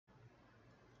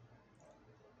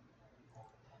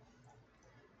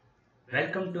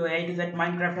Welcome to A to Z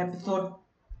Minecraft episode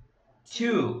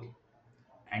 2.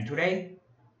 And today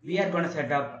we are going to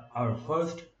set up our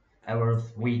first ever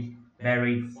sweet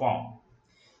berry farm.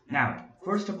 Now,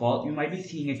 first of all, you might be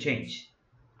seeing a change.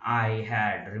 I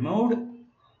had removed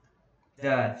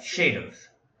the shaders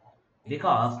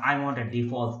because I want a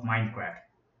default Minecraft.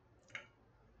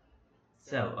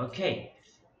 So, okay,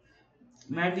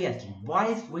 you might be asking,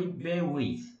 why sweet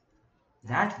berries?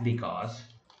 That's because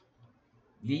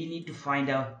we need to find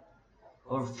out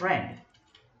our friend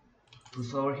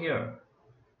who's over here.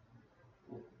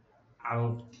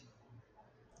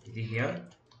 Is he here?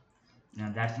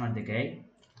 No, that's not the guy.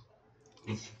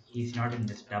 He's not in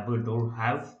this Dumbledore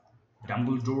house.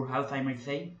 Dumbledore house, I might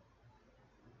say.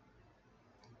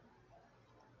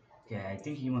 Okay, I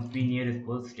think he must be near his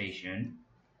birth station.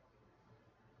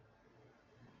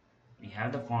 We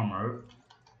have the farmer.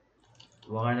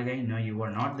 You are the guy? No, you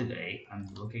are not the guy I'm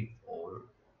looking for.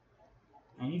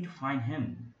 I need to find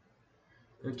him.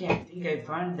 Okay, I think I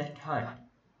found that hut.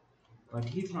 But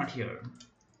he's not here.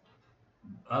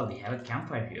 Oh, we have a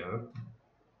campfire here.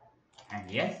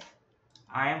 And yes,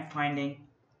 I am trying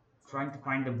to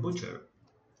find the butcher.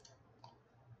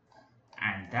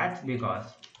 And that's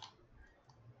because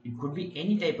it could be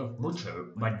any type of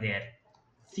butcher, but their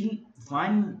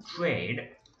final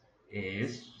trade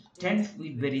is 10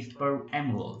 sweet berries per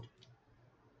emerald.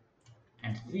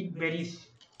 And sweet berries,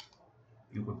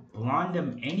 you could plant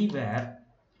them anywhere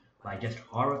by just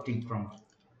harvesting from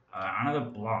another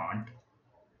plant.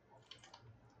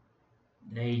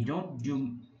 They don't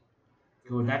do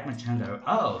that much hunger.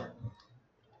 Oh,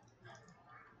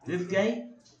 this guy,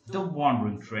 the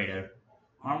wandering trader.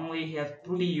 Normally he has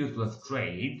pretty useless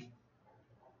trades.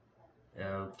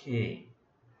 Okay,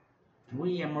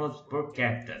 3 emeralds per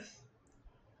cactus,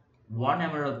 1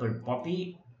 emerald per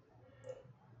poppy.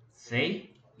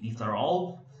 Say, these are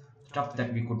all stuff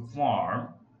that we could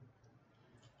farm.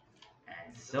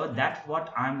 And so that's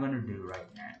what I'm gonna do right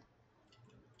now.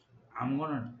 I'm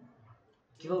gonna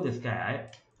kill this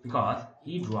guy because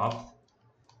he drops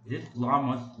this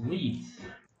llama's leaves.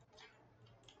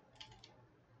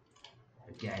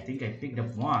 Okay, I think I picked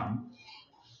up 1.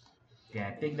 Okay,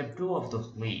 I picked up 2 of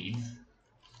those leaves.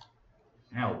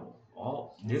 Now,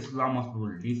 this llamas will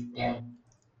respawn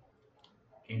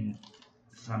in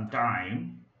some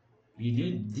time. We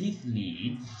need these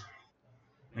leaves.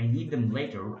 I need them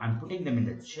later. I'm putting them in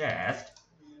the chest.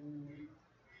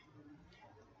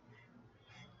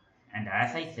 And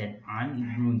as I said, I'm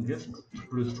doing this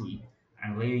spruce tree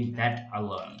and leaving that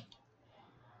alone.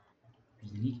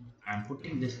 I'm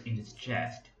putting this in this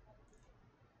chest.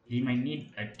 We might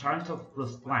need a tons of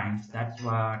spruce planks. That's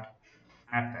what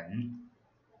happened.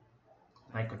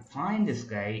 If I could find this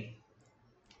guy,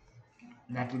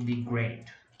 that would be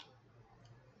great.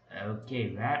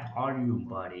 Okay, where are you,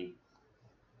 buddy?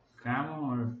 Come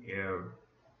over here.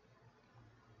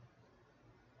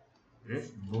 This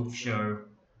butcher.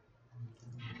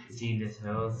 See this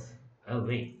house? Oh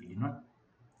wait, we did not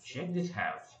check this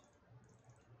house.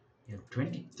 We have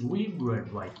 23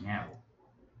 bread right now.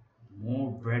 More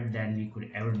bread than we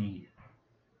could ever need.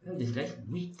 Oh, this guy's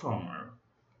wheat farmer.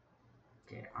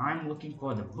 Okay, I'm looking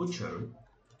for the butcher.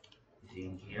 Is he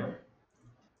in here?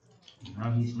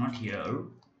 No, he's not here.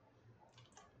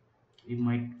 We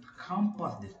might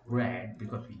compost this bread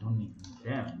because we don't need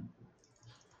them.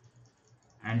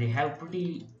 And they have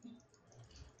pretty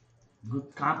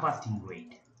good composting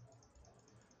rate.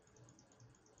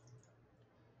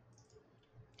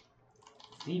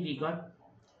 See, we got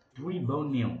 3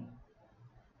 bone meal.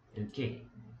 Okay,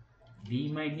 we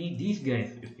might need these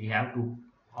guys if we have to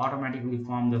automatically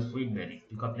farm the sweet berries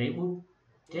because they will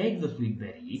take the sweet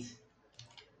berries.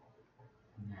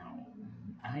 Now,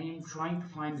 I am trying to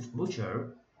find this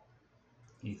butcher.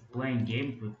 He's playing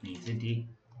games with me, isn't he?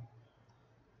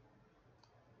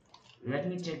 Let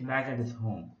me check back at his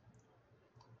home.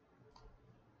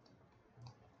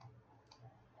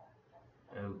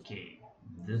 Okay,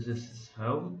 this is his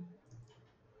home.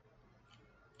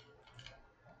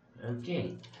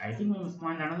 Okay, I think we must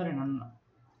find another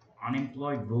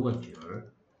unemployed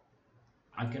villager.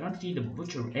 I cannot see the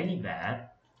butcher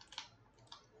anywhere.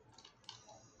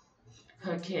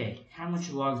 Okay, how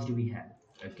much logs do we have?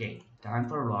 Okay, time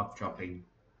for log chopping.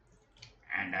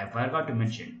 And I forgot to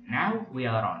mention, now we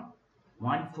are on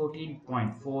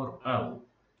 114.40,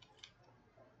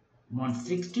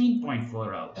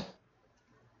 116.40.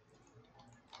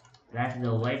 That's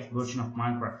the latest version of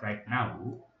Minecraft right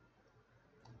now.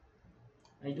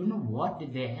 I don't know what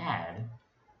did they add,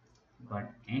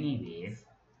 but anyways,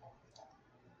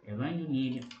 you're going to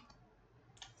need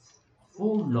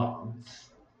 4 logs,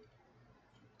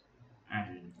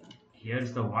 and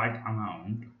Here's the white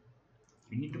amount.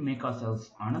 We need to make ourselves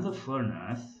another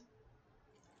furnace.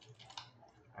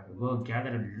 I will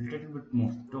gather a little bit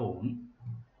more stone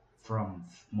from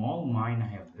small mine I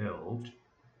have built.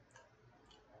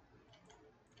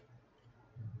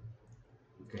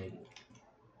 Okay.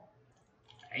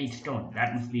 8 stone,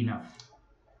 that must be enough.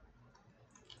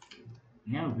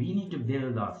 Now we need to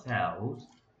build ourselves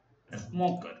a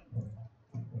smoker.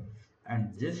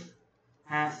 And this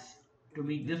has to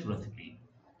be this recipe.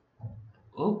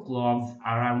 Oak logs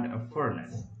around a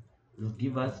furnace will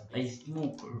give us a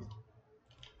smoker.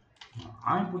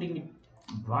 I'm putting it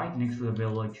right next to the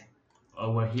village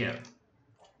over here.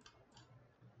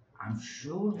 I'm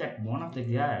sure that one of the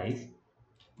guys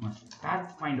must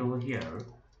find over here.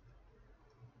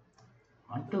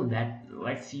 Until that,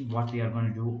 let's see what we are going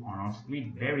to do on our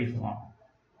sweet berry farm.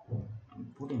 I'm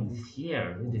putting this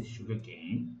here, this sugar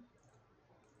cane.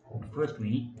 First we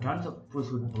need tons of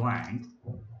sprucewood planks.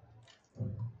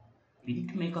 We need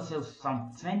to make ourselves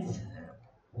some fence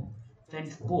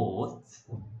posts.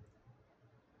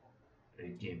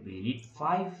 Okay, we need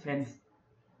 5 fence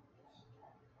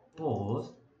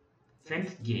posts,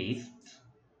 fence gates.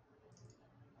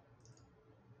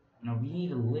 Now we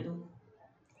need a little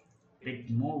bit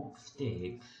more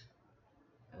sticks.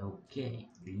 Okay,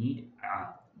 we need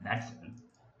that's it.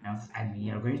 Now, and we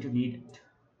are going to need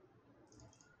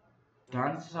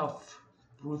tons of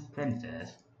spruce fences,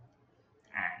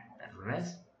 and the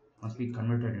rest must be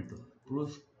converted into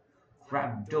spruce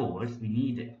trap doors. We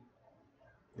need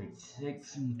like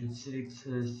 6 into 6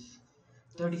 is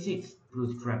 36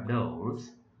 spruce trap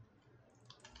doors.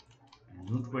 And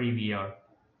don't worry, we are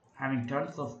having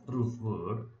tons of spruce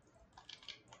wood.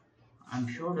 I'm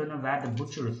sure don't know where the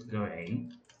butcher is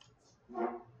going.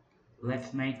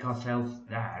 Let's make ourselves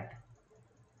that.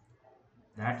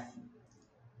 That's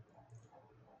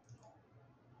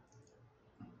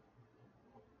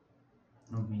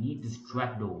now we need this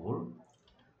trapdoor.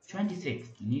 26.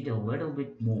 We need a little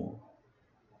bit more.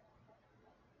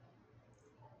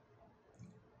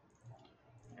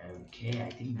 Okay, I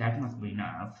think that must be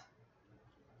enough.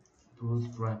 Those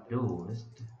trapdoors.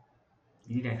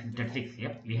 We need actually 36.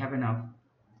 Yep, we have enough.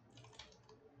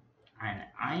 And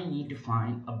I need to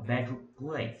find a better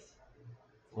place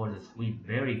for the sweet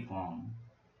berry farm.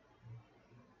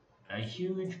 A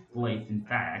huge place, in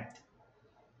fact.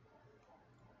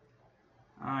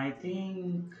 I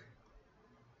think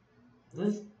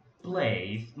this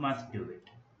place must do it.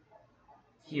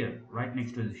 Here, right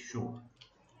next to the shore.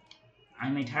 I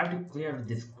might have to clear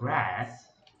this grass.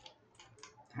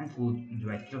 Thankfully,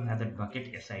 do I still have that bucket?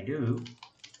 Yes, I do.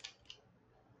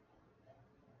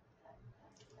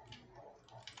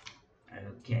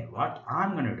 Okay, what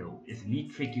I'm gonna do is a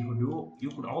neat trick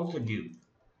you could also do.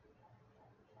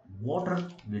 Water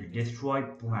will destroy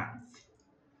plants.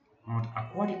 Not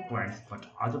aquatic plants, but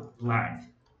other plants.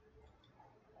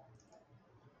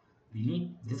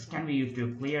 This can be used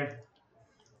to clear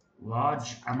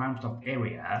large amounts of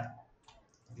area.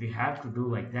 If we have to do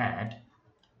like that,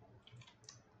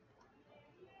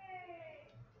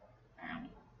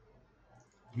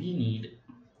 we need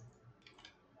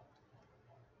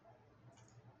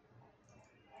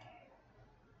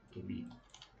to be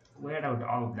cleared out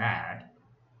all of that.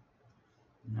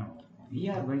 Now we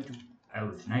are going to.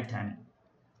 Oh, it's night time.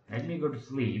 Let me go to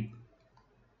sleep.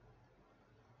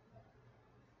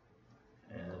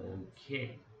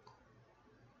 Okay.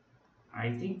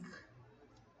 I think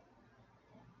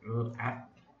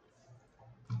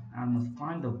I must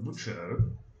find the butcher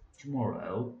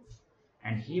tomorrow,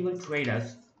 and he will trade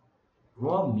us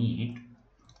raw meat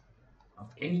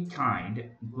of any kind,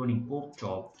 including pork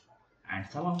chop, and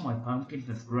some of my pumpkins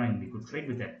is growing. We could trade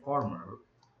with that farmer.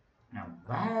 Now,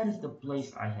 where is the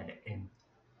place I had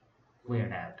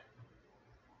cleared out?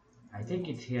 I think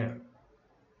it's here.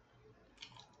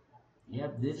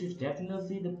 Yep, this is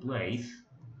definitely the place.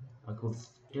 I could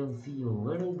still see a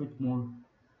little bit more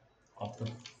of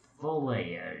the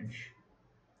foliage.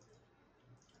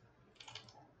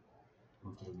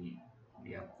 Okay,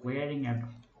 we are clearing out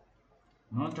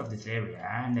most of this area,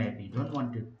 and we don't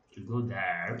want to go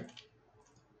there.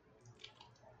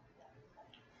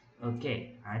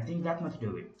 Okay, I think that must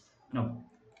do it. Now,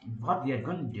 what we are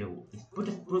going to do is put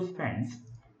a spruce fence,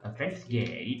 a fence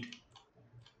gate.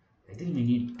 I think we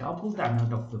need double the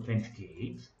amount of the fence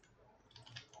gates.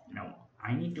 Now,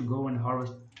 I need to go and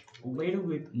harvest a little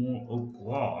bit more oak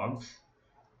logs.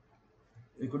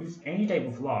 We could use any type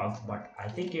of logs, but I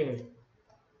think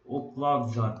oak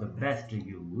logs are the best to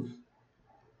use.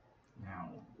 Now,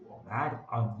 where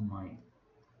are my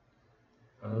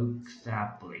oak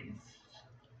saplings?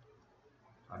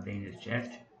 Are they in this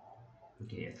chest?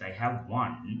 Okay, yes, I have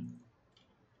one.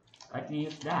 Let me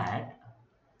use that.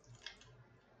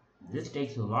 This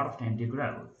takes a lot of time to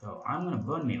grow, so I'm gonna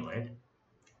bone meal it.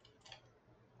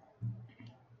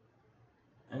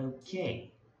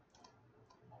 Okay.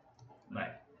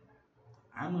 But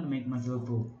I'm gonna make myself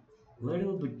a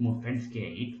little bit more fence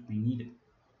gate.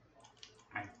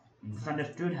 I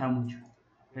misunderstood how much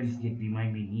fence gate we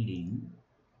might be needing.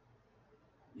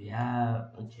 Yeah,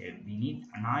 okay, we need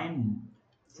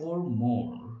 4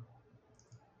 more.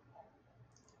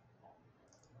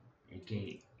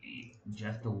 Okay,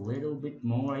 just a little bit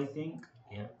more, I think.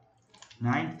 Yeah,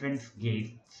 9 fence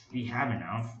gates, we have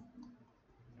enough.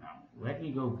 Now, let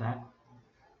me go back.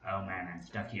 Oh man, I'm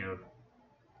stuck here.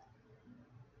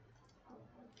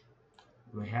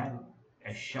 We have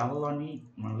a shovel on me,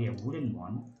 only a wooden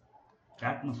one.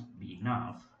 That must be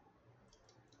enough.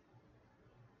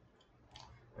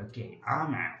 Okay,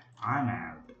 I'm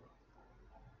out.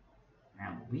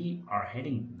 Now we are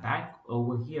heading back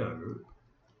over here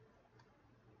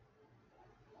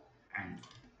and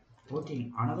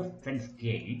putting another fence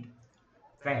gate.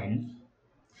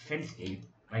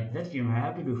 Like this, you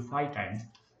have to do 5 times.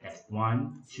 That's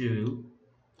 1, 2,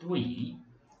 3,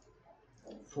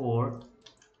 4,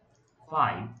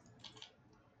 5.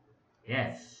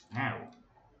 Yes, now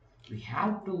we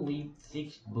have to leave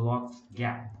 6 blocks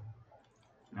gap.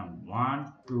 Now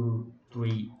 1, 2,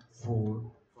 3,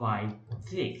 4, 5,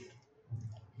 6.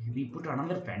 We put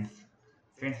another fence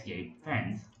gate,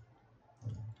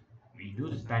 we do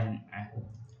this pattern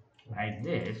like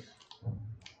this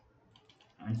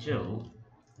until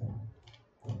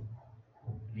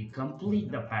we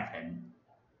complete the pattern.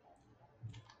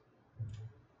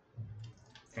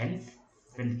 Fence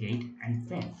gate, and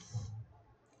fence.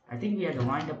 I think we have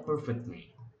lined up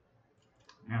perfectly.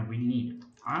 Now we need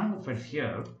another fence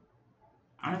here,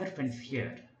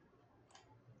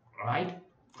 right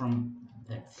from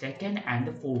the 2nd and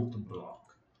the 4th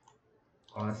block.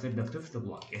 Or is it the 5th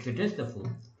block? Yes, it is the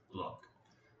 4th block.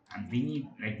 And we need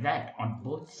like that on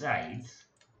both sides.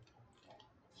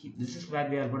 This is where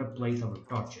we are going to place our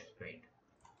torches. Wait.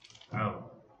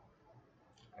 Oh.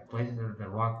 I placed it at the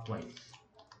wrong place.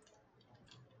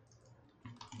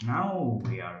 Now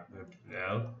we are good to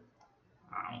go.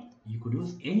 You could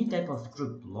use any type of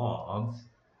stripped logs.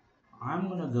 I'm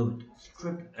gonna go with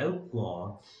stripped oak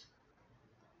logs.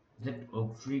 Is that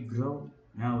oak tree grow?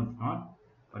 No, it's not.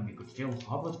 But we could still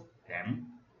harvest them.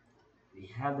 We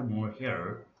have them over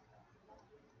here.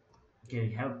 Okay,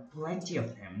 we have plenty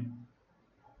of them.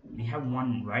 We have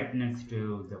one right next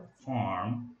to the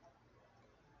farm.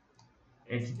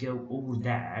 Let's go over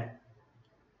that.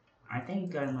 I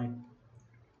think I might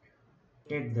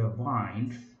take the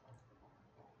vines.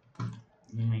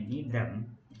 We might need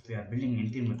them if we are building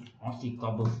anything with mossy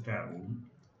cobblestone.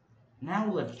 Now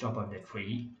let's chop up the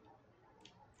tree.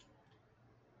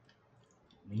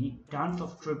 We need tons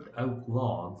of stripped oak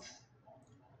logs.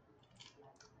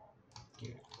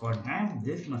 Okay, for now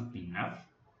this must be enough.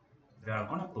 We are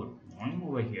gonna put one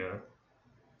over here,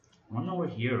 one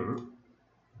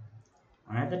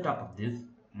at the top of this,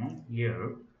 one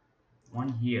here.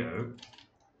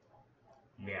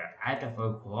 We are out of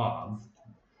oak logs.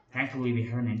 Thankfully we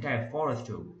have an entire forest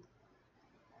to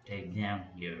take down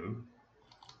here.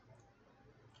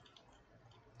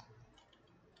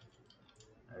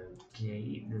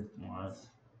 Okay, this must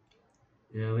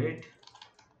do it.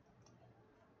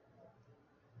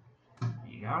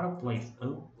 You gotta place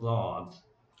oak logs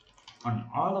on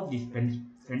all of these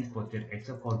fence posts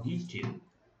except for these 2.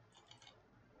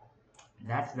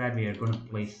 That's where we are gonna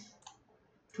place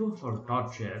 2 of our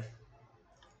torches.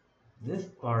 This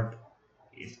part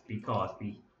is because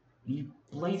we need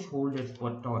placeholders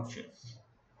for torches.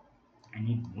 I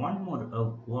need one more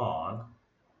oak log.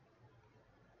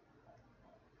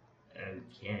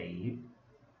 Okay.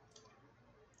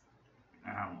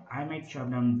 I might chop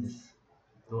down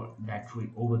that tree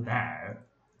over there.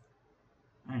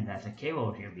 And there's a cave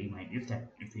over here. We might use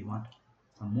that if we want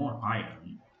some more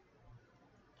iron.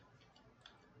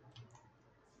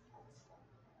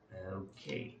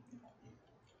 Okay.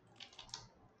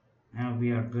 Now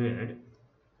we are good.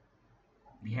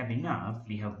 We have enough.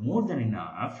 We have more than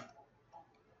enough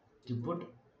to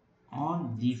put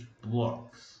on these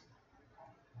blocks.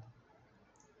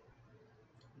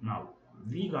 Now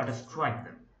we gotta strike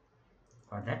them.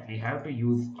 For that we have to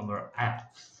use our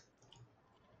axe.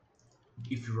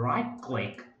 If you right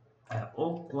click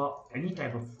oak log, any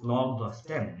type of log or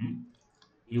stem,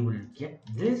 you will get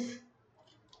this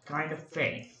kind of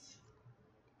face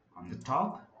on the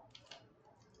top.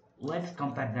 Let's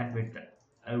compare that with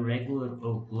a regular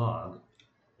oak log.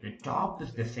 The top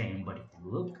is the same, but if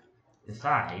you look, the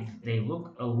sides, they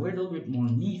look a little bit more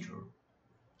neater.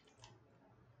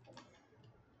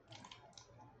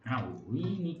 Now we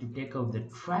need to take out the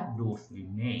trapdoors we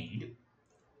made,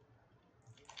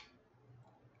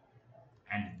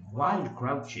 and while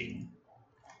crouching,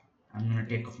 I'm gonna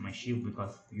take off my shield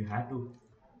because you have to,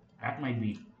 that might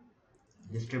be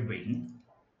disturbing.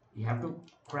 You have to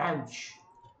crouch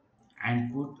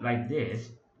and put like this.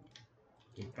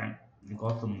 We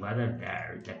got some leather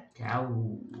there. That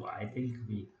cow, I think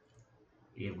we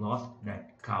lost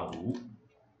that cow.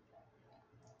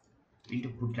 We need to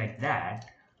put like that.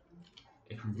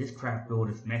 If this trapdoor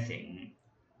is missing,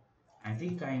 I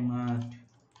think I must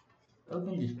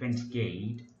open this fence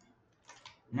gate.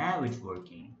 Now it's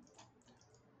working.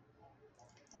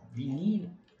 We need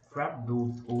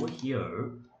trapdoors over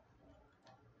here.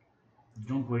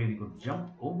 Don't worry, we could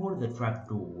jump over the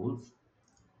trapdoors,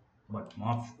 but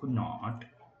mobs could not.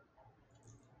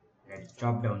 Let's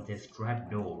chop down this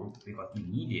trapdoor because we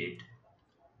need it.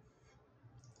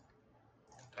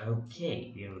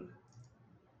 Okay,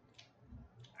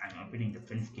 I'm opening the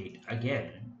fence gate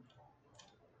again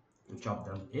to chop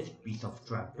down this piece of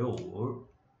trapdoor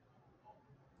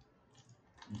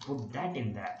and put that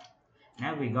in there.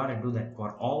 Now we gotta do that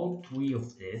for all three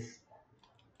of this.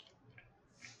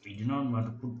 We do not want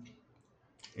to put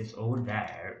this over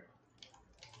there.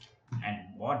 And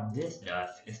what this does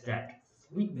is that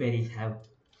sweet berries have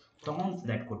thorns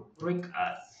that could prick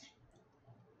us.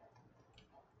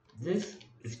 This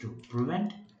is to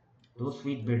prevent those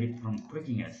sweet berries from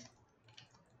pricking us.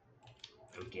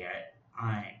 Okay,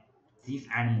 these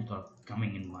animals are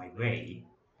coming in my way,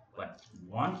 but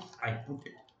once I put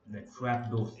the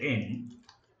trapdoors in,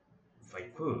 if I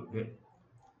could,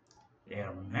 they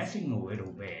are messing a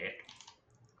little bit,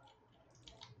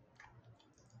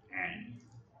 and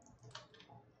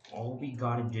all we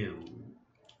gotta do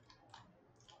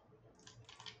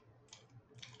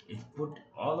is put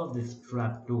all of these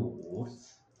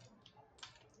trapdoors,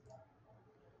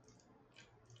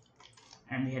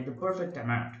 and we had the perfect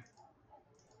amount.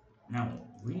 Now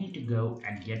we need to go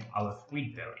and get our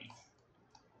sweet berries.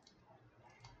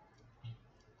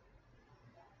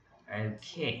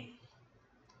 Okay,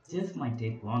 this might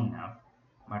take long enough,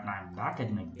 but I'm back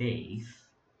at my base.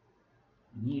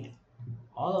 Need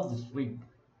all of the sweet.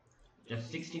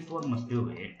 Just 64 must do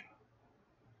it.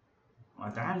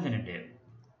 What I'm gonna do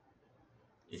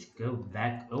is go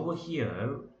back over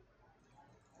here,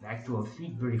 back to our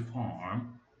sweet berry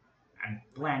farm, and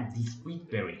plant these sweet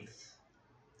berries.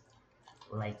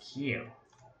 Like here.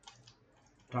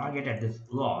 Target at this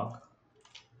block.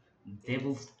 They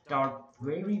will start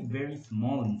very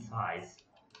small in size,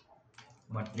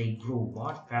 but they grow a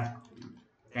lot faster.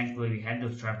 Thankfully we had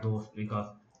those trapdoors because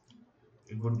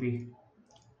it would be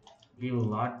a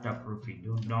lot tougher if we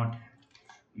do not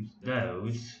use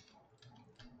those.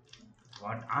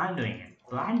 What I'm doing is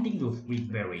planting those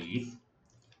sweet berries.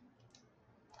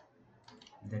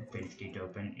 That fence gate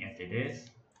open? Yes it is.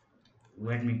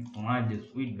 Let me plant the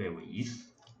sweet berries,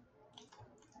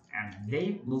 and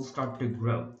they will start to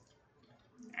grow.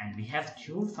 And we have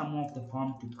still some of the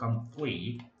farm to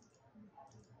complete.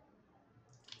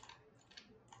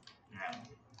 Now,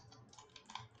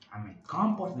 I'm going to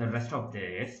compost the rest of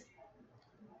this.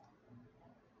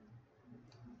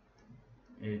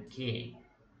 Okay.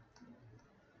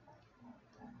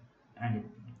 And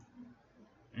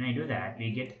when I do that, we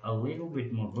get a little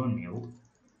bit more bone meal.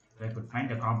 So I could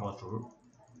find the composter.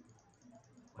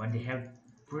 But they have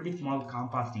pretty small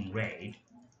composting rate.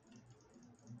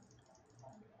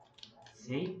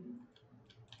 See?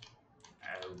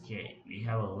 Okay, we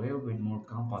have a little bit more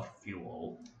compost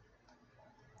fuel.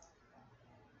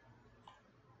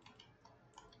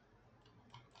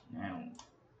 Now,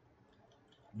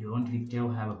 don't we still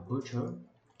have a butcher?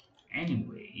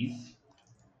 Anyways,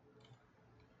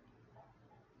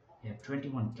 we have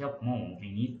 21 kelp more.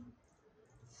 We need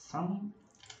something,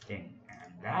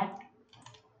 and that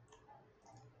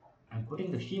I'm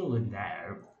putting the shield in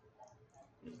there.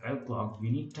 This oak log, we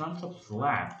need tons of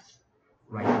slabs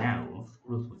right now.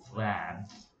 Spruce wood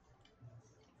slabs.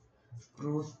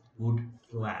 Spruce wood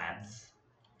slabs.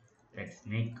 Let's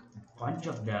make a bunch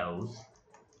of those.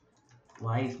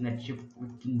 Why is that ship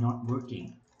not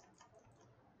working?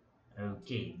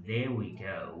 Okay, there we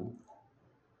go.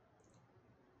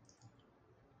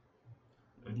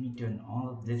 Let me turn all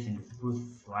of this into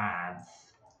spruce slabs.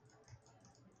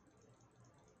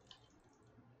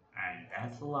 And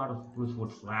that's a lot of spruce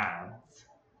wood slabs.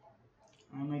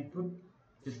 I might put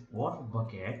this water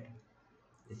bucket,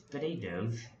 these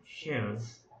potatoes,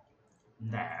 shears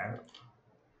there.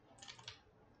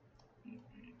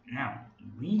 Now,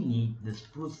 we need the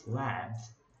spruce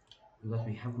slabs because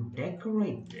we have to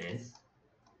decorate this.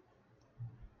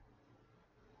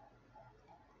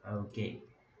 Okay.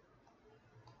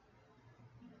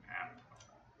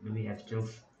 Do we have still?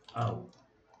 Oh,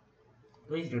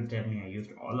 please don't tell me I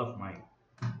used all of my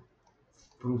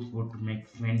spruce wood to make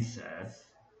fences.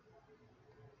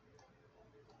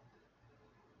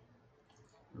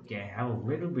 Okay, I have a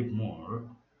little bit more.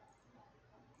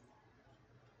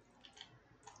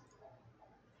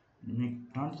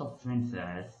 Make tons of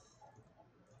fences.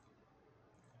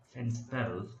 Fence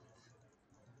posts.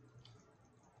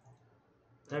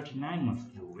 39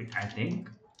 must do it, I think.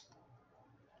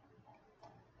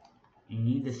 You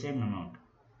need the same amount.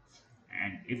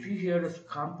 And if you hear a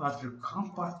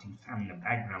composting sound in the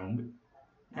background,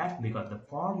 that's because the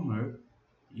farmer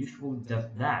usually does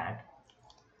that,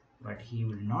 but he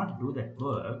will not do that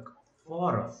work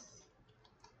for us.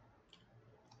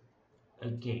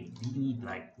 Okay, we need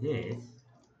like this.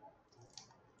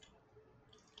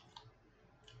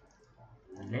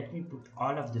 Let me put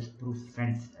all of the spruce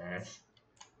fences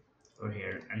over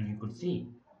here, and you could see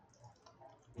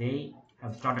they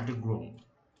have started to grow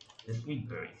the sweet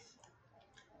berries.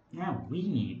 Now we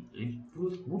need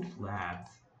spruce wood slabs.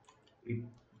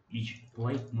 We should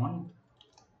place one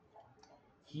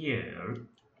here.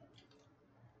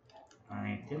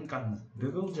 I think I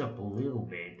build up a little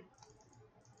bit.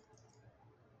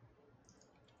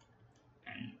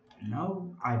 And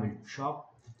now I will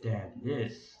chop down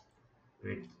this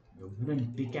with the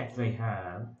wooden pickaxe I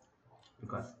have,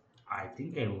 because I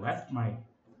think I left my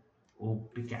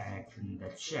old pickaxe in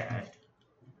that chest.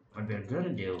 What we're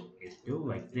gonna do is do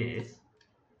like this,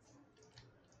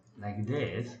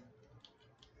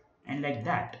 and like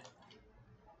that.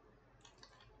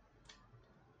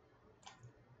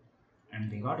 And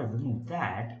we gotta remove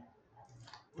that,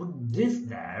 put this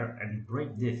there, and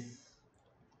break this.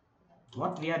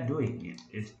 What we are doing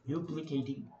is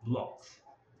duplicating blocks.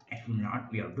 Actually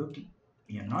not, we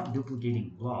are not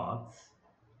duplicating blocks.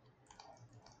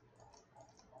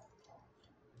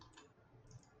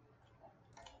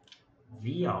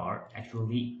 We are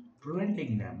actually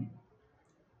preventing them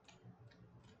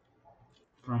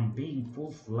from being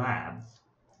full slabs.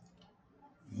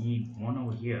 We need one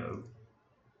over here.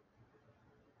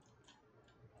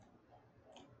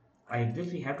 Like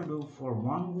this we have to do for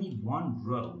only one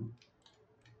row.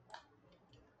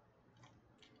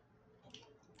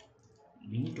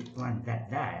 We need to plant that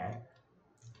there.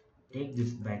 Take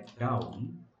this back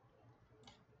down.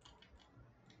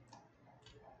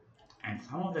 And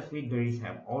some of the sweet berries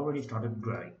have already started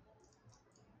growing.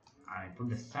 I put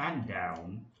the sand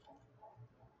down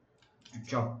to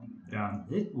chop down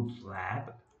this wood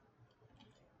slab.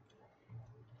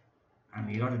 And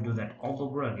we gotta do that all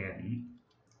over again.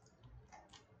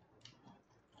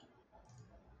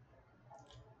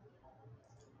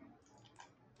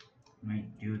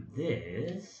 Might do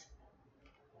this.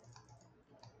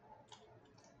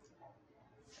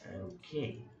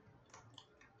 Okay.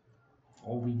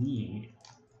 All we need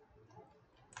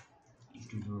is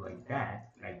to do like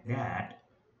that.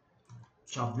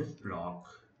 Chop this block.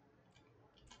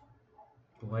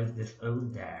 Place this over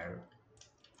there.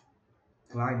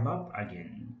 Climb up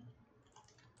again.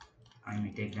 I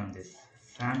may take down this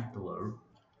sand pillar.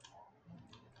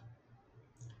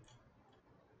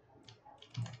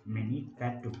 May need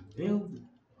that to build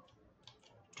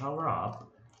tower up.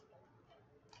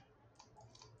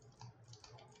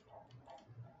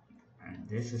 And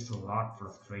this is a lot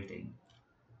frustrating.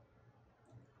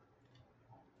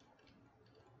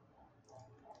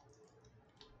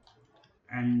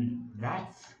 And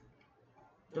that's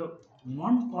the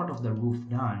one part of the roof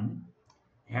done.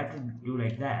 You have to do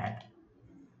like that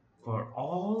for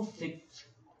all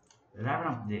 11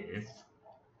 of this.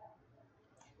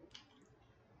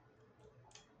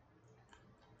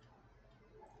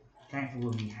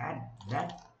 Thankfully we had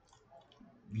that.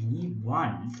 We need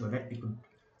one so that we could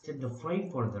set the frame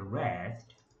for the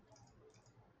rest.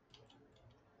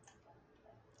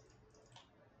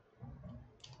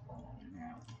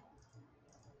 Now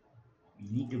we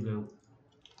need to go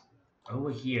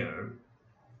over here.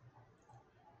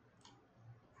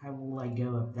 How will I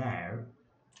go up there?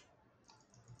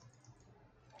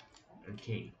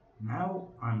 Okay, now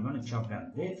I'm gonna chop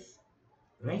down this,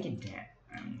 break it down.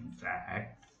 In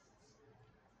fact,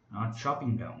 not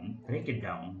chopping down, break it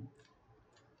down.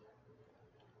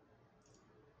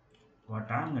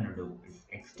 What I'm gonna do is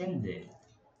extend this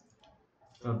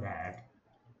so that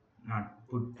not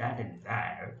put that in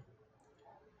there.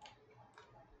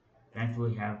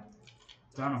 Thankfully we have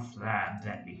ton of slabs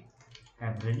and we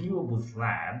have renewable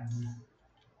slabs.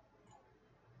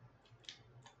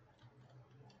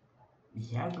 We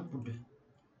have to put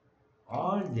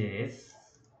all this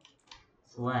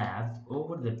slabs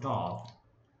over the top,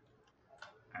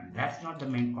 and that's not the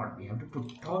main part. We have to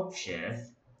put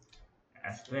torches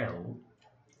as well.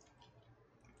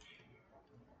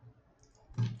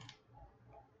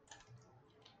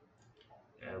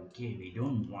 Okay, we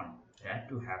don't want that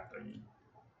to happen.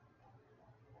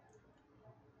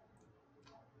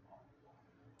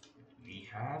 We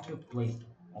have to place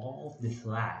all of the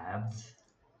slabs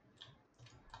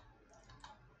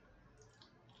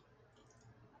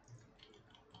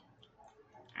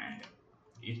and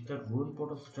is the rune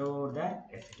portal still over there?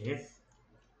 Yes it is.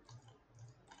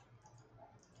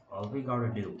 All we gotta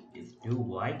do is do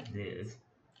like this,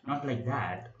 not like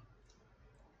that.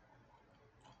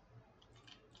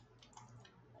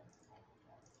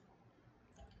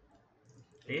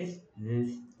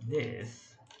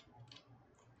 This.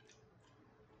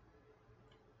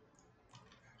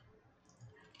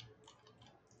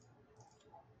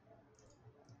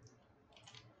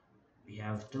 We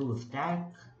have still a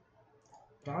stack,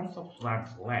 tons of slabs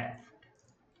left.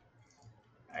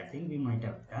 I think we might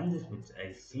have done this with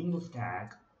a single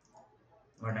stack,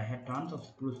 but I had tons of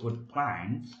spruce wood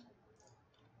planks.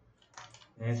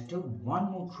 There's still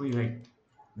one more tree like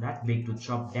that big to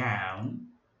chop down.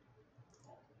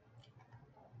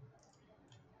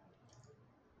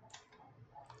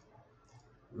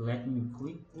 Let me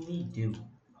quickly do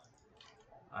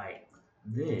like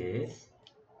this.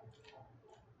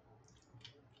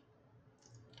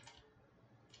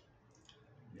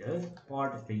 This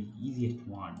part is the easiest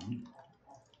one.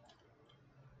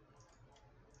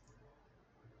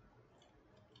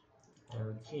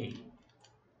 Okay,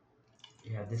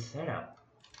 we have this setup,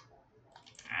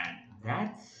 and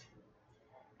that's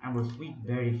our sweet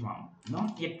berry farm.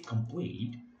 Not yet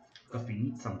complete because we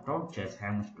need some torches.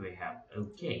 How much do we have?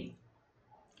 Okay,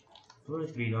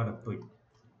 first we gotta put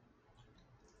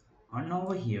one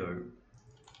over here.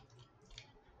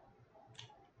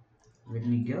 Let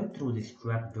me go through these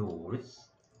trap doors.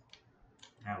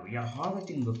 Now we are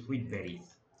harvesting the sweet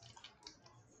berries.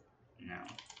 Now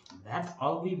that's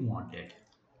all we wanted.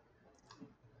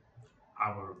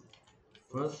 Our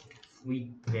first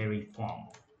sweet berry farm.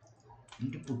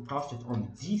 Need to put torches on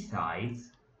these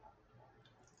sides.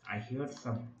 I heard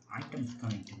some items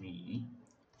coming to me.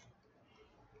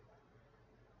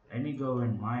 Let me go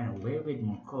and mine a little bit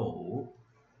more coal.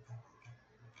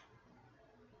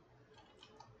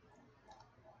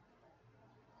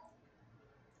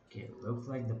 Okay, looks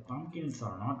like the pumpkins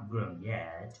are not grown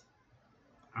yet.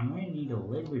 I'm going to need a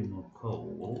little bit more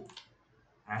coal.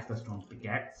 As the stone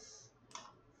pickaxe.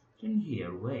 It's in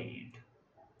here, wait.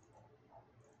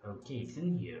 Okay, it's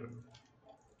in here.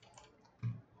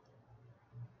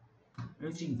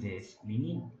 Using this, we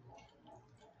need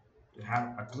to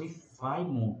have at least 5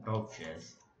 more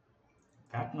torches.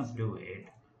 That must do it.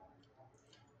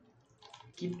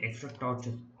 Keep extra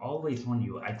torches always on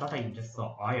you. I thought I just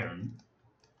saw iron.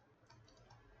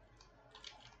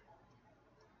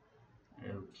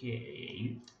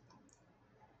 Okay.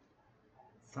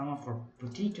 Some of our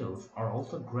potatoes are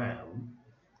also grown.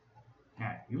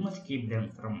 Now you must keep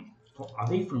them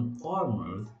away from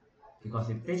farmers, because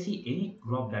if they see any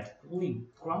crop that's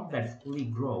fully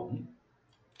grown,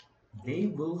 they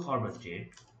will harvest it.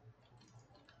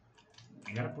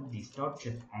 We gotta put these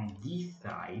torches on these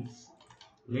sides,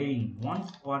 leaving one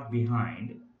spot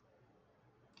behind,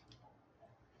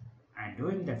 and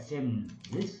doing that same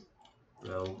this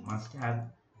row must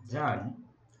have done.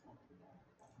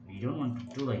 We don't want to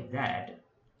do like that.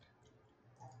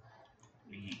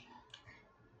 We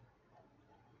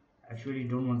actually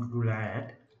don't want to do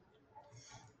that.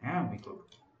 Now we could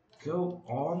go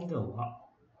on the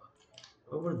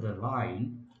over the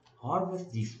line,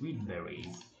 harvest these sweet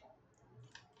berries.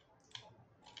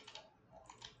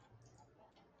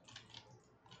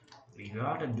 We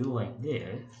gotta do like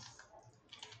this,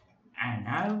 and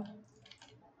now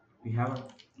we have a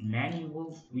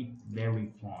manual sweet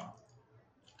berry farm.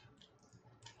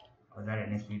 Are there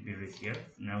any sweet berries here?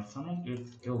 Now some of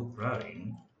it's still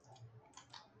growing.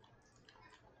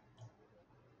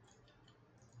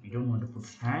 We don't want to put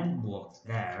sand blocks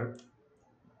there.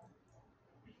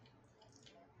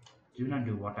 Do not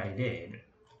do what I did.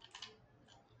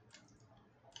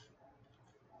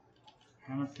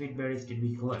 How much sweet berries did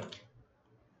we collect?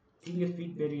 I think the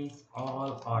sweet berries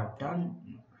all are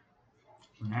done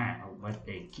now, but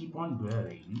they keep on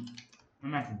growing no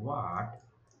matter what.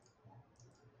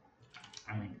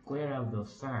 I mean, clear out the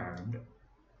sand.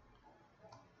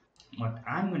 What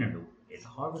I'm gonna do is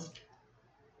harvest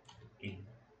a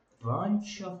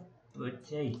bunch of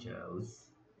potatoes,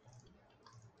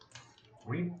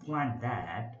 replant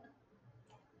that,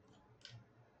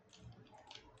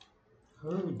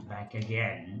 herd back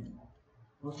again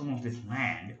for some of this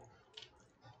land.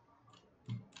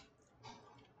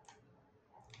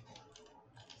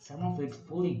 Some of it's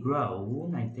fully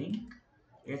grown, I think.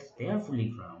 Yes, they are fully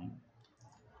grown.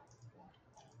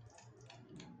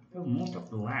 For most of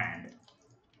the land.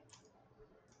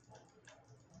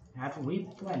 I have to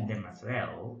replant them as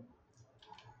well.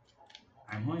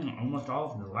 I'm mowing almost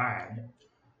all of the land.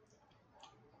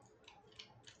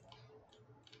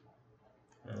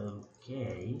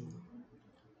 Okay.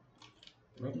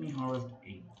 Let me harvest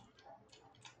a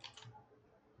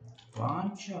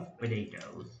bunch of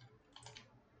potatoes.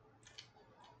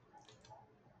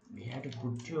 We had to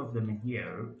put 2 of them in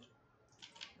here.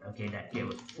 Okay, that gave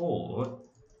us 4.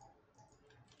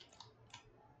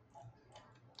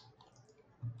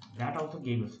 That also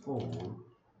gave us 4.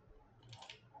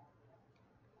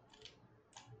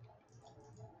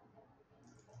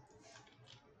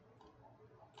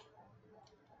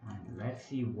 And let's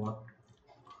see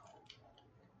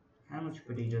how much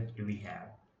potatoes do we have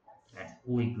that's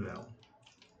fully grown.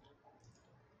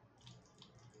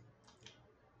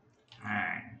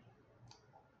 And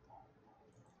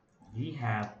we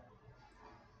have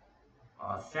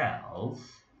ourselves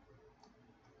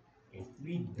a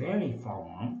sweet berry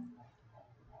farm,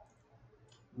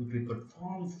 which we could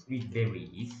farm sweet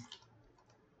berries.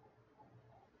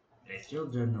 I still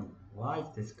don't know why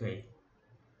this guy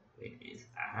is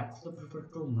axe, so prefer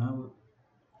to know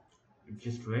it's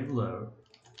just regular.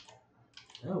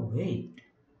 Oh wait,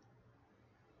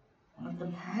 one of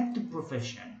them had the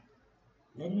profession.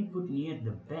 Let me put near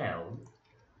the bell.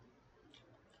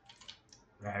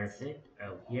 Where is it?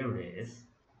 Oh, here it is.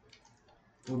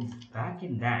 Put it back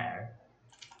in there.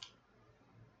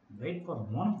 Wait for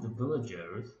one of the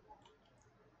villagers.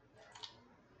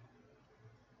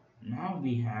 Now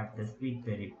we have the sweet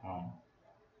berry farm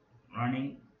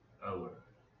running over.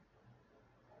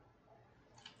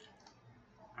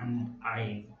 And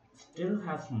I still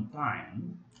have some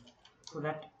time so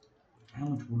that. How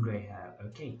much wool do I have?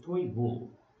 Okay, 3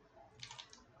 wool.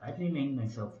 Let me make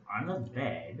myself another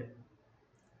bed.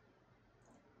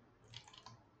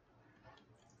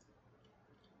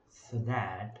 So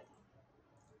that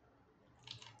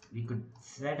we could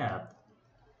set up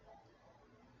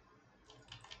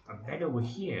a bed over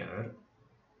here.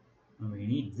 And we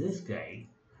need this guy.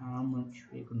 How much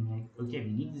we could make? Okay,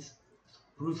 we need this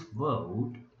spruce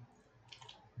boat.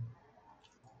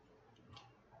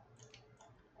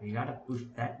 We gotta push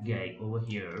that guy over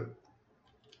here.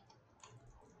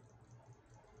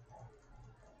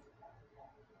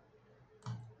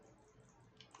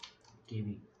 Okay,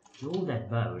 we killed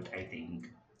that boat, I think.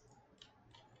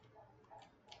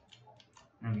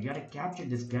 Now we gotta capture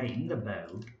this guy in the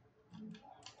boat.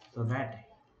 So that,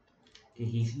 okay,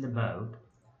 he's in the boat.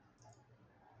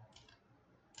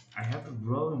 I have to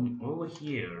row him over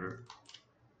here.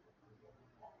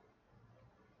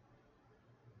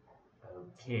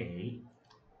 Okay,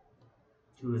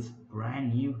 to his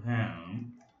brand new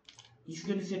home. He's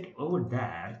gonna sit over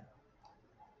there.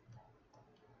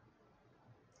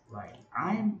 Right,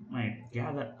 I might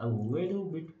gather a little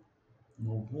bit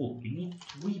more wool. We need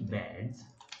 3 beds.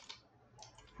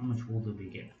 How much wool do we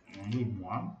get? Only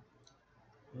 1.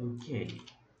 Okay.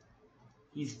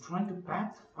 He's trying to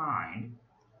perhaps find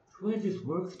where's his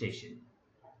workstation.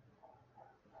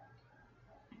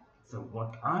 So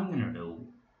what I'm gonna do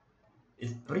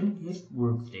is bring his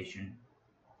workstation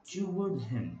towards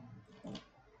him.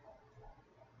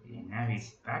 Okay, now he's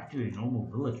back to a normal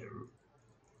villager.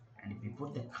 And if we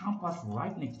put the compass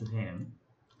right next to him,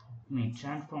 he may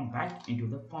transform back into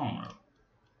the farmer.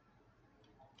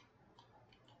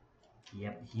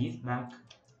 Yep, he's back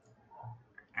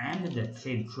and with that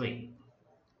same tree.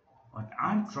 What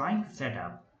I'm trying to set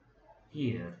up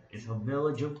here is a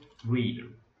village of breeder.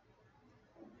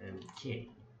 Okay.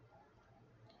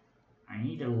 I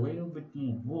need a little bit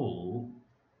more wool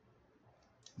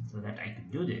so that I can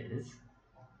do this.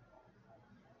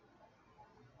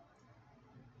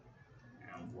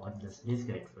 And what does this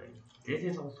guy trade? This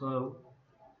is also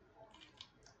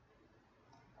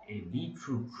a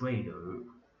beetroot trader.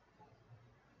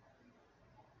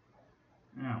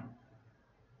 Now,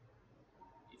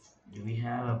 do we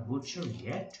have a butcher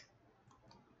yet?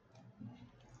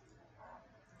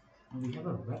 We have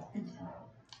a weapon now.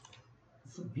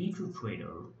 It's a beetroot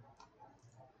trader.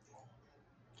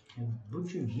 Have a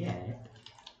butcher yet?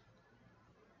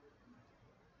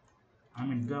 I'm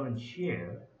gonna go and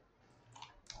share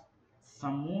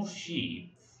some more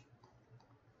sheep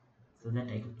so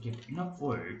that I could get enough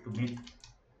wood to make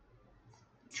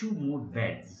 2 more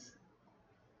beds.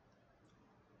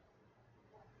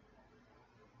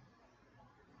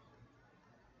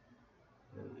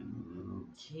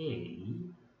 Okay.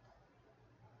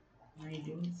 I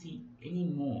don't see any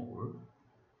more.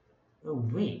 Oh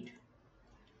wait,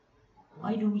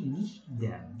 why do we need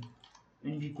them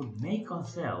when we could make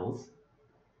ourselves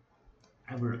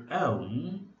our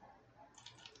own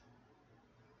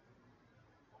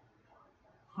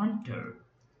hunter?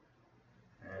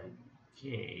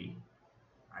 Okay,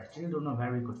 I still don't know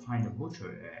where we could find a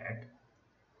butcher at.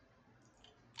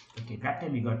 Okay, that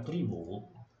time we got 3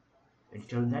 wool. Let's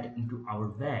turn that into our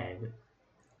bed.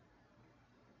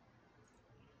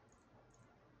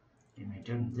 We may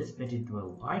turn this bed into a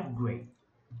light gray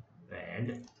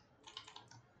bed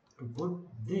to put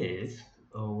this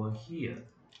over here.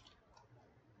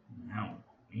 Now,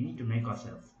 we need to make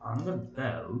ourselves another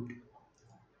boat.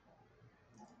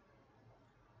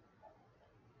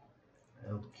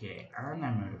 Okay, and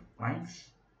I'm out of planks.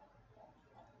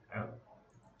 Oh,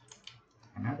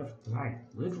 I'm out of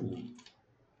planks, literally.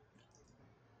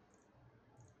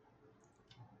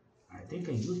 I think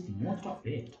I used most of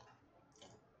it.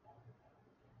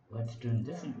 Let's turn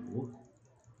this into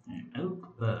an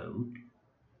oak boat.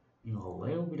 You know, a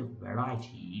little bit of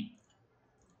variety.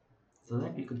 So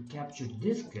that we could capture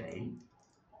this guy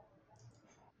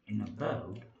in a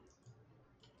boat.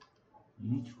 We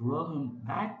need to row him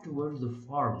back towards the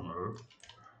farmer.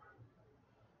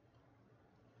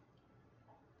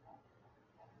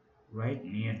 Right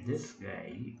near this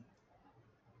guy.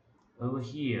 Over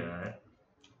here.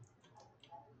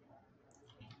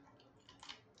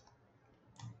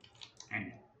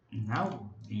 And now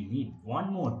we need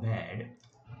one more bed.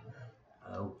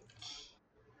 Oh.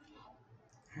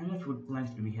 How much wood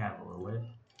planks do we have, Oliver?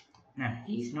 Now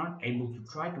he's not able to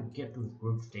try to get to his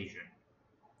workstation.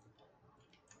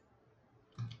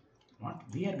 What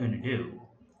we are gonna do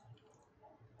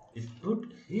is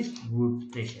put his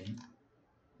workstation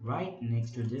right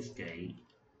next to this guy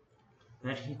so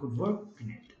that he could work in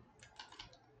it.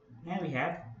 Now we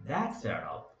have that set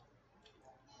up.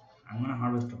 I'm gonna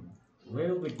harvest a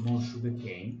little bit more sugar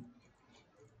cane.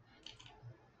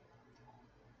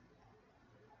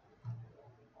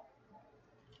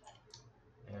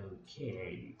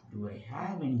 Okay, do I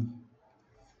have any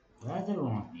leather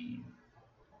on me?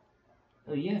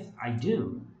 Oh yes, I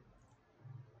do.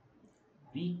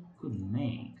 We can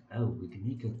make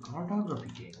a cartography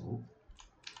table.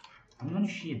 I'm gonna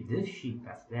ship this sheep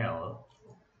as well.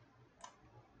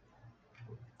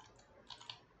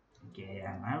 Okay,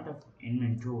 I'm out of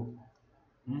inventory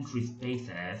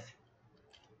spaces.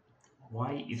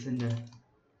 Why isn't the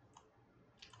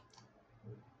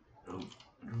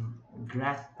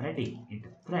grass spreading? It's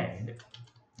spread.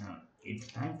 It's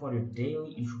time for your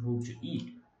daily interval to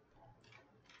eat.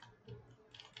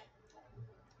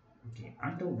 Okay,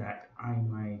 until that, how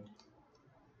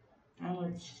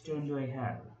much stone do I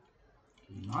have?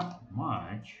 Okay, not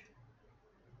much.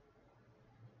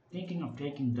 Thinking of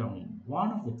taking down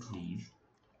one of the trees.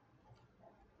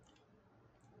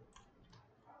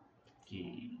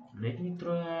 Okay, let me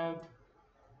throw out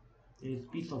this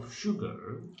piece of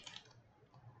sugar.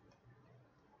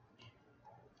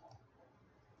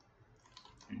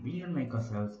 And we will make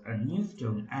ourselves a new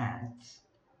stone axe.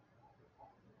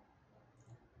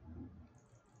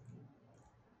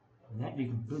 So that we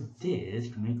could put this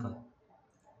to make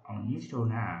our new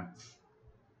stone axe.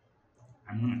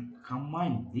 I'm gonna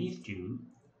combine these two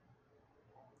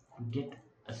to get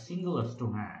a singular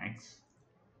stone axe.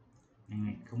 I'm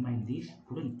gonna combine these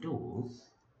wooden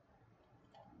tools.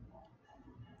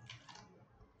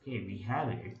 Okay, we have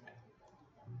it.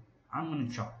 I'm gonna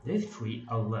chop this tree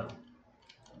alone.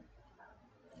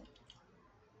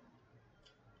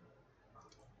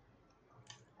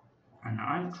 And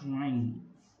I'm trying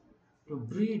to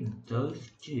breed those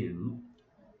two.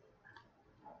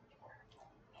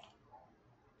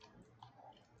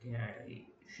 Okay,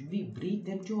 should we breed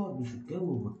them too, or we should go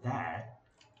with that?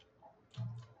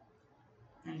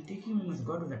 I'm thinking we must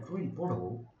go to that ruined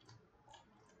portal.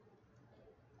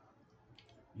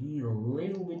 We need a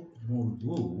little bit more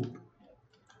wood.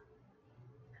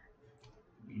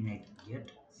 We might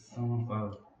get some of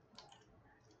our...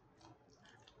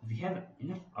 If we have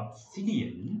enough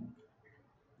obsidian,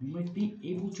 we might be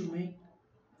able to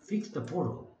fix the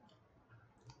portal.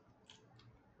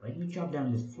 Let me chop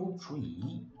down this full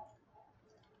tree.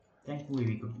 Thankfully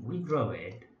we could regrow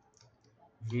it.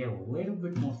 We have a little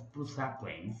bit more spruce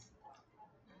saplings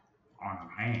on our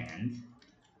hands.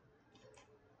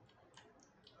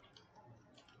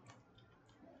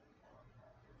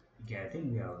 Okay, I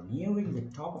think we are nearing the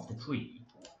top of the tree.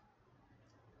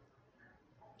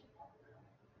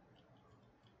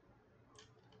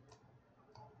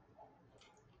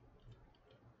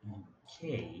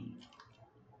 Okay.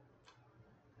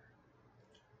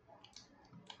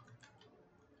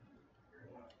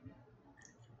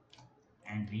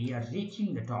 we are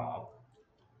reaching the top.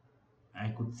 I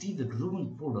could see the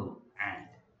ruined portal, and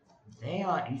they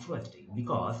are interesting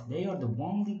because they are the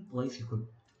only place you could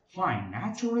find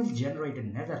naturally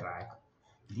generated netherrack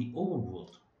in the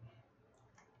overworld.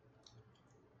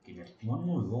 Okay, there's one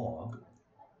more log.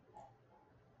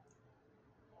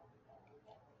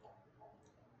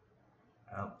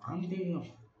 I'm thinking of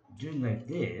doing like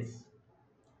this,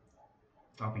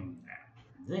 stopping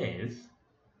this,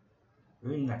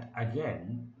 doing that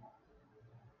again,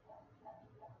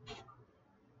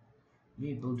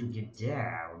 be able to get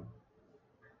down.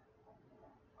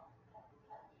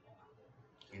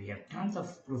 Okay, we have tons of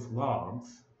spruce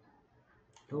logs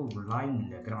still lying in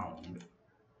the ground,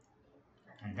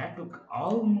 and that took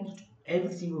almost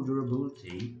every single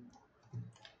durability.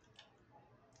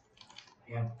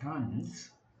 We have tons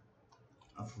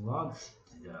of logs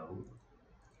though.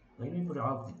 Let me put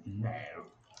all of it in there.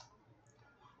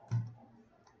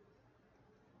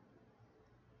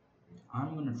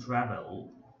 I'm gonna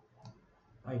travel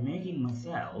by making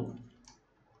myself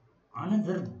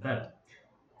another boat.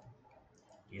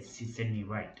 Yes, she said me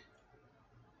right.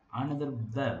 Another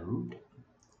boat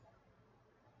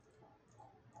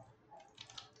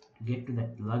to get to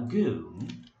that lagoon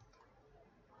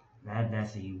where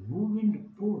there's a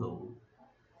ruined portal.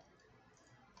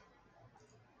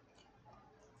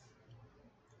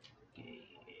 Okay,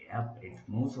 yep, it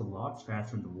moves a lot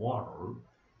faster in the water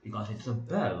because it's a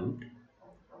boat.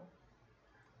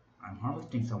 I'm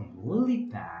harvesting some lily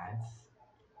pads.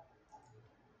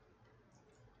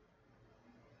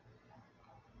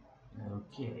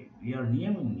 Okay, we are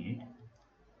nearing it.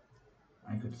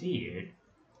 I could see it.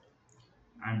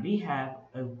 And we have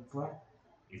a what?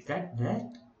 Is that?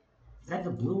 Is that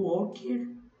the blue orchid?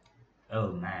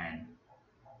 Oh man.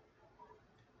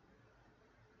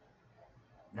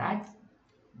 That's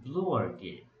blue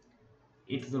orchid.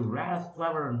 It's the rarest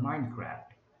flower in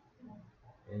Minecraft.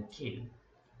 Okay.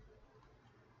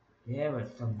 There are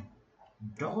some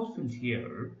dolphins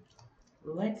here.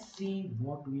 Let's see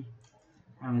what we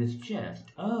have in this chest.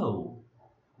 Oh!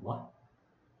 What?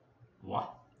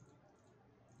 What?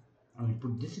 I'm gonna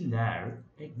put this in there.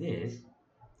 Take this.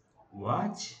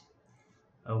 What?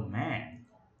 Oh man.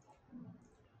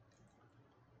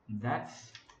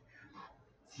 That's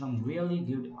some really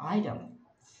good item.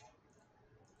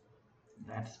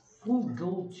 That's full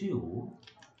gold too.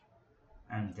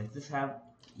 And does this have...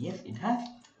 Yes, it has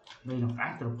brain of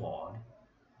arthropod.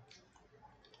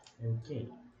 Okay.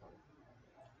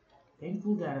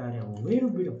 Thankful that I have a little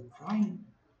bit of fine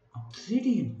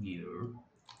obsidian here.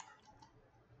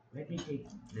 Let me take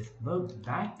this boat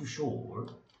back to shore.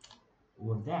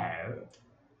 Over there.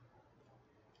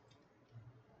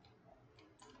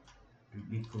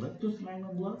 Did we collect those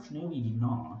magma blocks? No, we did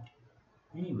not.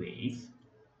 Anyways.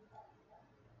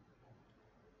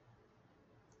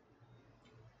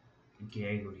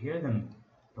 Okay, I could hear them.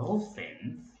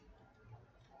 Dolphins.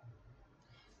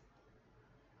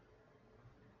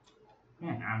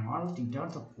 Man, I'm harvesting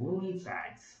tons of woolly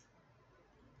fats.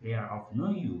 They are of no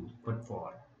use, but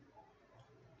for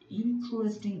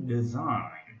interesting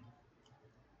design.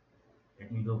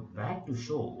 Let me go back to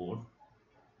shore.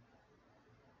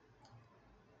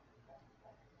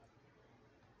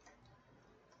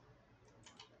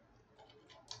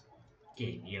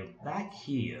 Okay, we are back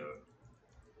here.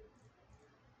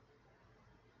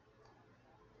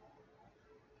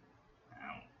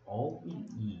 Now, all we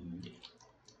need...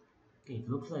 Okay, it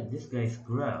looks like this guy's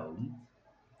grown.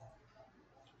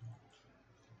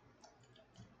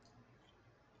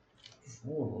 This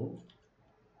wool.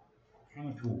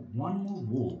 Hammer tool. One more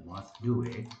wool must do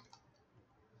it.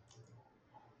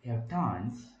 We have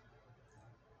tons.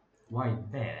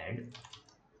 White bed.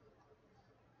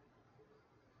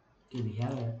 Okay, we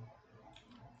have a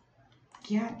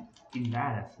cat in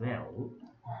that as well.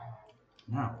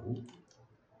 Now, we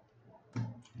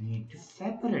need to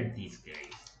separate these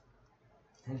guys.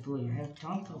 Thankfully, I have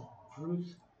tons of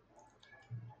fruits.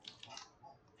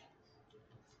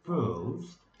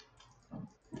 Spruce.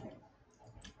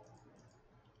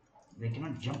 They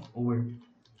cannot jump over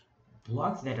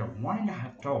blocks that are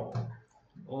 1.5 tall.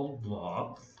 Old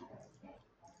blocks.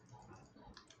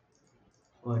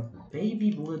 But baby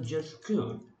villagers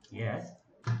could, yes,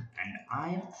 and I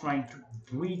am trying to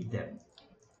breed them.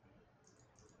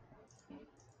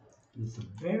 It's a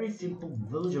very simple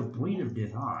villager breeder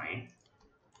design.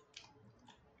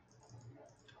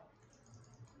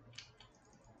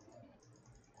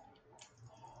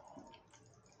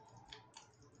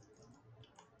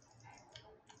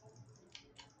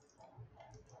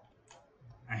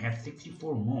 I have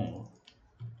 64 more.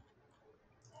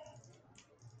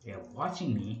 They are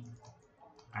watching me.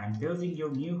 I'm building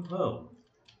your new home,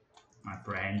 my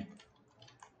friend.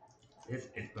 This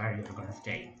is where you're gonna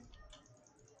stay.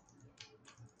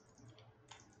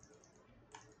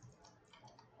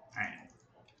 And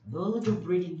villager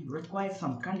breeding requires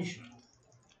some conditions.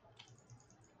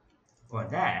 For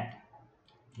that,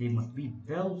 they must be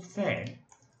well fed,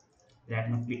 there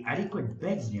must be adequate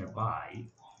beds nearby.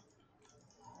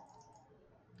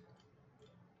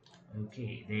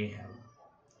 Okay, they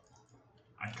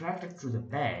have attracted to the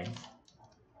beds.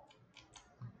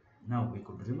 Now we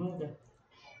could remove the...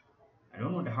 I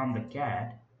don't want to harm the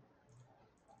cat.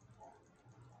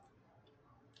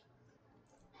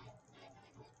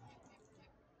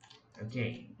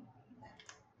 Okay,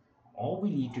 all we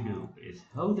need to do is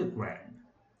hoe the ground.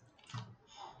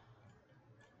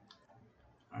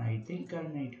 I think I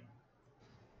might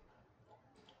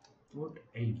put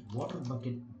a water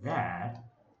bucket there.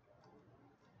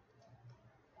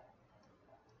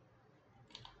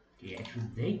 Okay, actually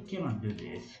they cannot do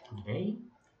this today.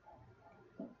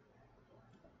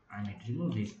 I might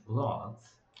remove these blocks.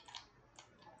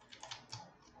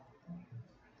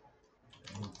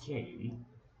 Okay,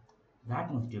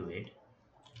 that must do it.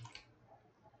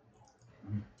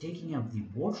 I'm taking out the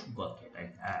water bucket I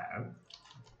have,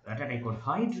 so that I could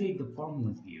hydrate the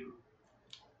farmers here.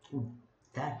 Put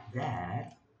that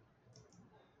there.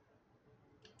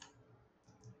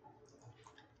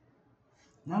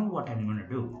 Now what I'm gonna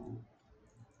do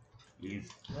is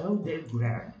hoe the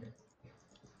ground.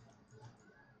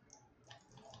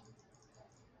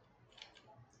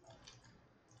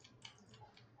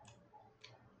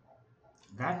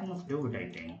 That must do it, I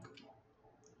think.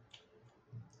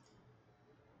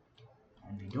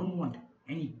 And we don't want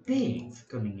any pigs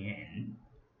coming in.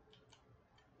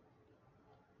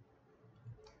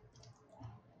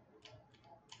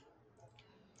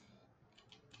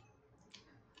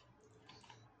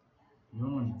 We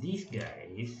don't want these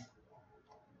guys.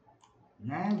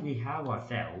 Now we have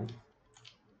ourselves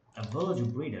a villager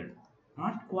breeder,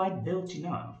 not quite built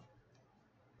enough.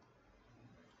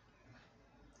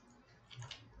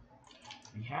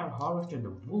 We have harvested the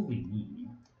wool we need.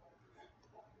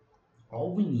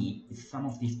 All we need is some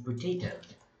of these potatoes.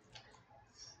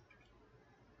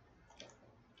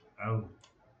 Oh,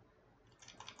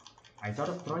 I thought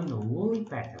of throwing the woolly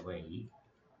pads away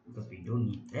because we don't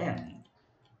need them.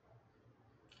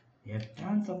 We have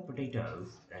tons of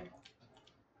potatoes that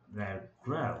were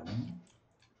grown.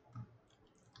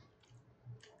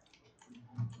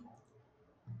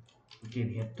 Okay,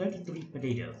 we have 33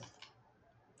 potatoes.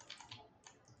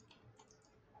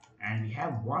 And we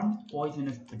have one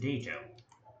poisonous potato.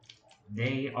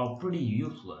 They are pretty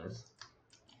useless.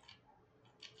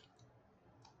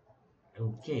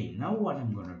 Okay, now what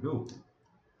I'm gonna do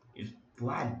is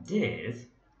plant this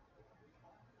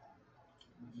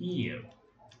here,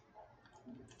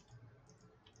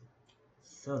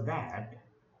 so that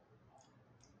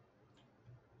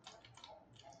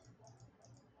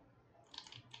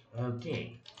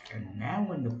okay, and now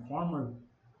when the farmer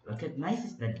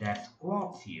recognizes that there's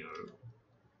crops here,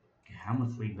 okay, how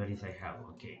much sweet berries I have,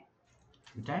 okay,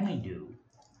 the time I do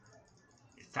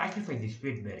is sacrifice the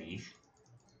sweet berries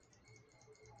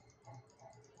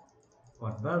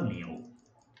for bone meal,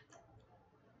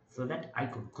 so that I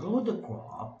could grow the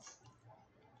crops,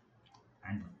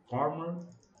 and the farmer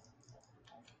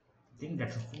think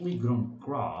that's a fully grown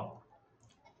crop,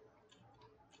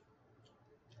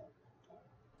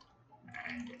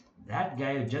 and that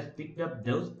guy who just picked up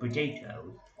those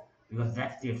potatoes because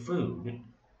that's their food,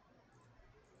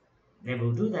 they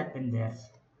will do that when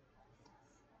there's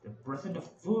the present of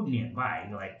food nearby,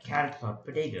 like carrots or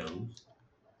potatoes.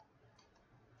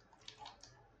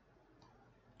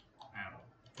 Now,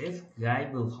 this guy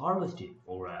will harvest it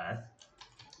for us.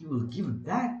 He will give it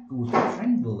back to his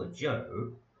friend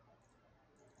villager.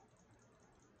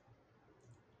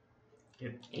 We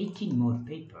have 18 more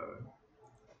paper.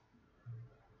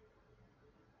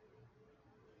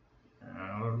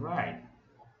 Alright.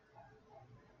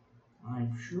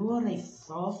 I'm sure I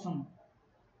saw some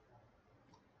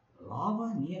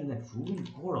lava near that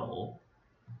ruined portal.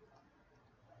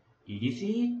 Did you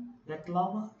see it? That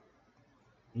lava?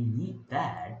 We need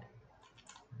that.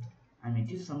 I mean,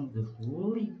 do some of the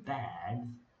really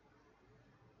bad.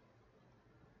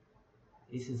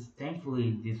 This is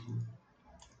thankfully this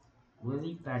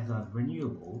lily pads are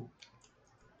renewable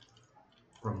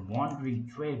from wandering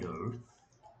traders.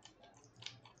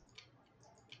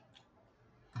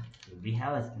 So we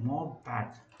have a small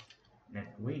path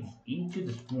that leads into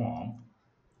the swamp.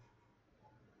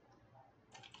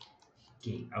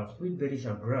 Okay, our sweet berries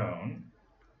are grown.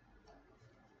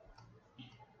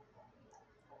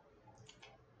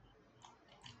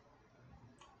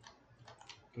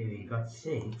 Okay, we got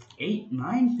 6, 8,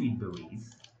 9 sweet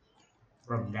berries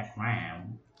from that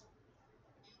round.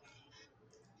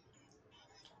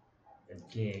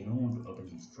 Okay, I don't want to open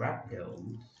these trap doors.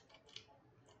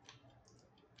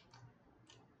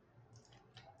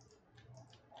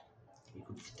 We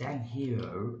could stand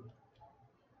here,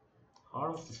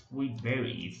 harvest the sweet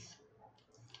berries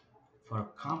for a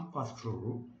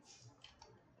composter,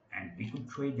 and we could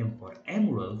trade them for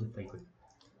emeralds if I could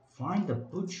find the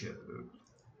butcher.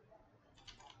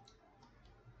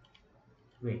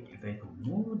 Wait, if I could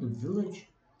move the village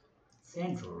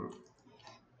center,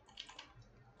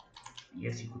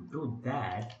 yes, you could do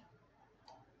that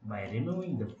by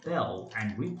removing the bell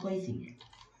and replacing it.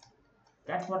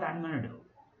 That's what I'm gonna do.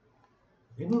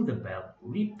 Remove the bell,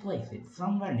 replace it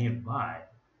somewhere nearby,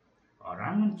 or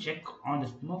I'm gonna check on the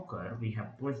smoker we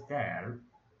have placed there.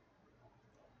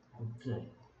 Okay.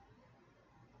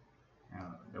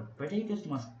 Now, the potatoes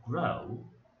must grow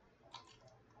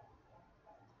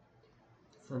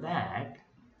so that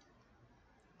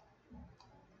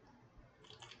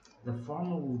the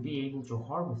farmer will be able to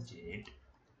harvest it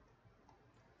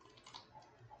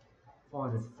for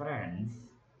his friends.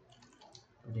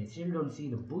 But I still don't see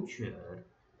the butcher.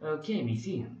 Okay, we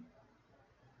see him.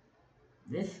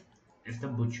 This is the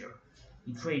butcher.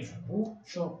 He trades pork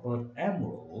chop for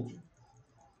emerald,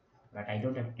 but I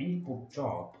don't have any pork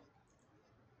chop.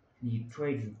 He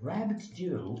trades rabbit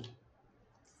stew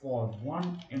for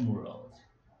 1 emerald.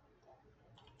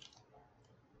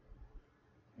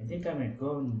 I think I might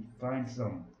go and find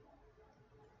some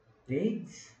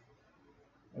pigs.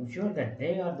 I'm sure that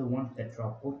they are the ones that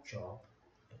drop pork chop.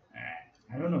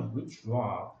 I don't know which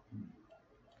drop.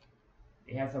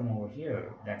 They have some over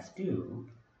here that's stew.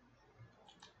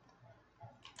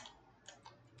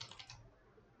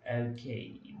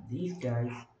 Okay, these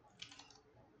guys.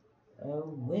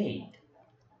 Oh, wait.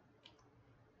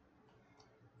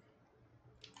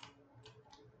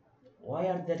 Why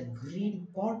are there green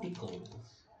particles?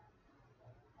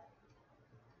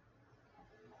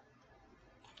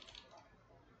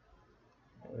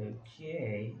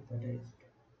 Okay, but I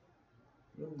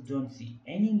still don't see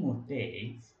any more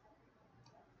pigs.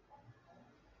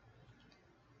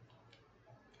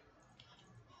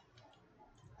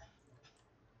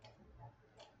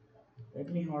 Let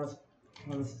me harvest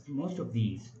most of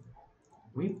these.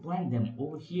 Replant them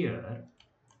over here.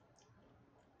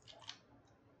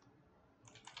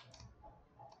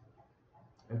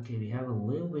 Okay, we have a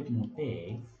little bit more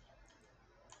pigs.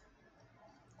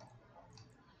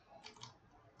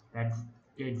 That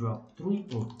they drop 3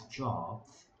 pork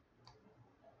chops.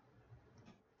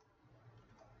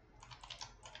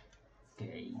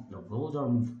 Okay, the gold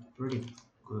arm is pretty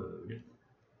good.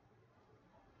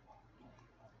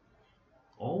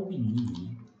 All we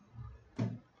need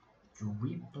to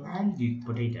replant these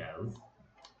potatoes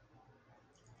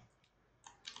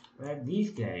where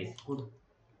these guys could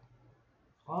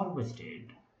harvest it.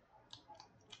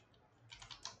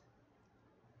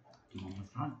 You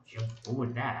must not jump over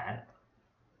that.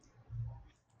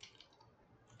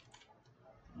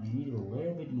 I need a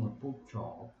little bit more pork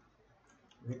chop.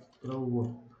 Let's throw a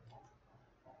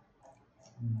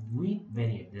wheat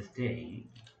berry at this guy.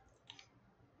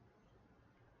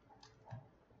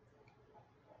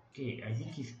 Okay, I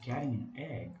think he's carrying an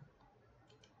egg.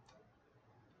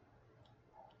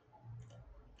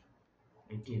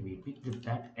 Okay, we picked up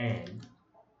that egg.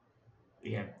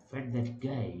 We have fed that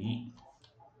guy.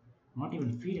 Not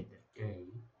even feed that guy.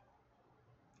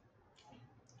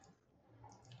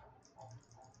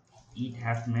 Eat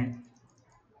as many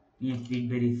sweet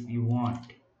berries you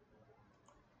want.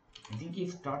 I think he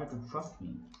started to trust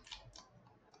me.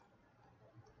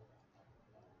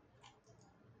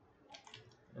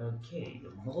 Okay, the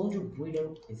villager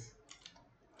breeder is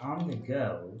on the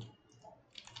go.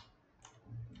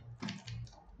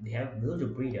 They have villager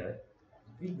breeder,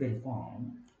 sweet berry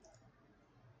farm.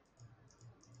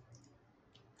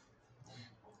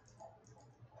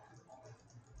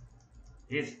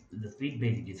 This is the sweet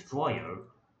berry destroyer.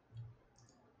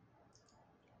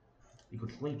 We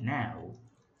could sleep now.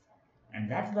 And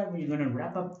that's where we're gonna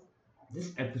wrap up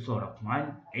this episode of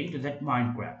A to Z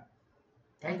Minecraft.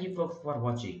 Thank you folks for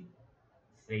watching.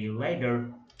 See you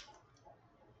later.